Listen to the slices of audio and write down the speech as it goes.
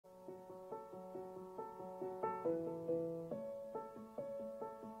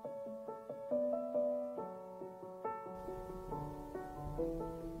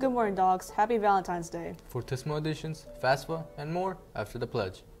Good morning, dogs. Happy Valentine's Day. Fortissimo editions, FAFSA, and more after the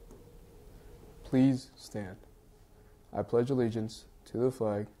pledge. Please stand. I pledge allegiance to the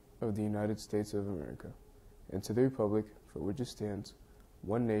flag of the United States of America and to the republic for which it stands,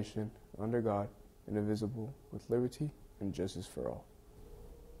 one nation, under God, indivisible, with liberty and justice for all.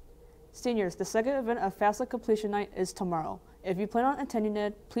 Seniors, the second event of FAFSA completion night is tomorrow. If you plan on attending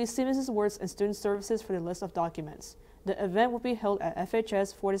it, please see Mrs. Wertz and Student Services for the list of documents. The event will be held at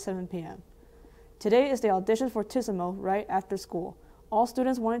FHS 4 to 7 p.m. Today is the audition for Fortissimo right after school. All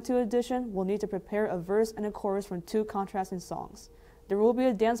students wanting to audition will need to prepare a verse and a chorus from 2 contrasting songs. There will be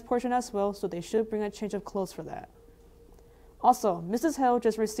a dance portion as well, so they should bring a change of clothes for that. Also, Mrs. Hale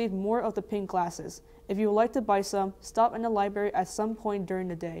just received more of the pink glasses. If you would like to buy some, stop in the library at some point during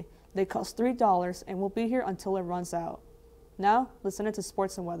the day. They cost $3 and will be here until it runs out. Now, listen to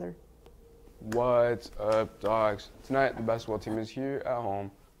sports and weather. What's up, dogs? Tonight, the basketball team is here at home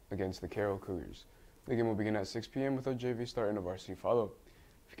against the Carroll Cougars. The game will begin at 6 p.m. with our JV starting a varsity follow.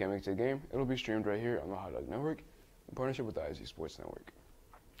 If you can't make it to the game, it'll be streamed right here on the Hot Dog Network in partnership with the IZ Sports Network.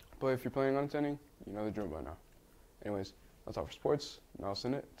 But if you're planning on attending, you know the drill by now. Anyways, that's all for sports. Now I'll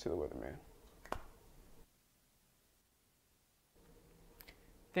send it to the weatherman.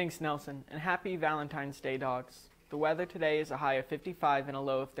 Thanks, Nelson, and happy Valentine's Day, dogs. The weather today is a high of 55 and a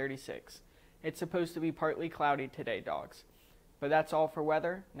low of 36. It's supposed to be partly cloudy today, dogs. But that's all for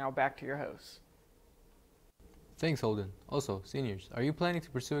weather. Now back to your hosts. Thanks, Holden. Also, seniors, are you planning to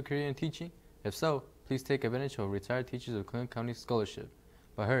pursue a career in teaching? If so, please take advantage of Retired Teachers of Clinton County Scholarship.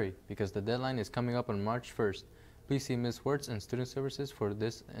 But hurry, because the deadline is coming up on March 1st. Please see Ms. Wertz and Student Services for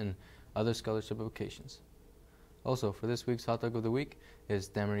this and other scholarship applications. Also, for this week's Hot Dog of the Week is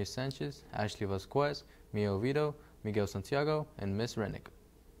Damaris Sanchez, Ashley Vasquez, Mia Oviedo, Miguel Santiago, and Miss Rennick.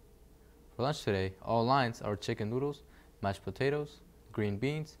 For lunch today, all lines are chicken noodles, mashed potatoes, green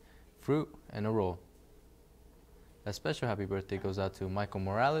beans, fruit, and a roll. A special happy birthday goes out to Michael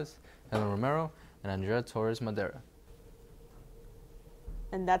Morales, Helen Romero, and Andrea Torres Madera.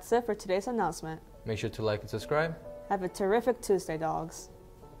 And that's it for today's announcement. Make sure to like and subscribe. Have a terrific Tuesday, dogs.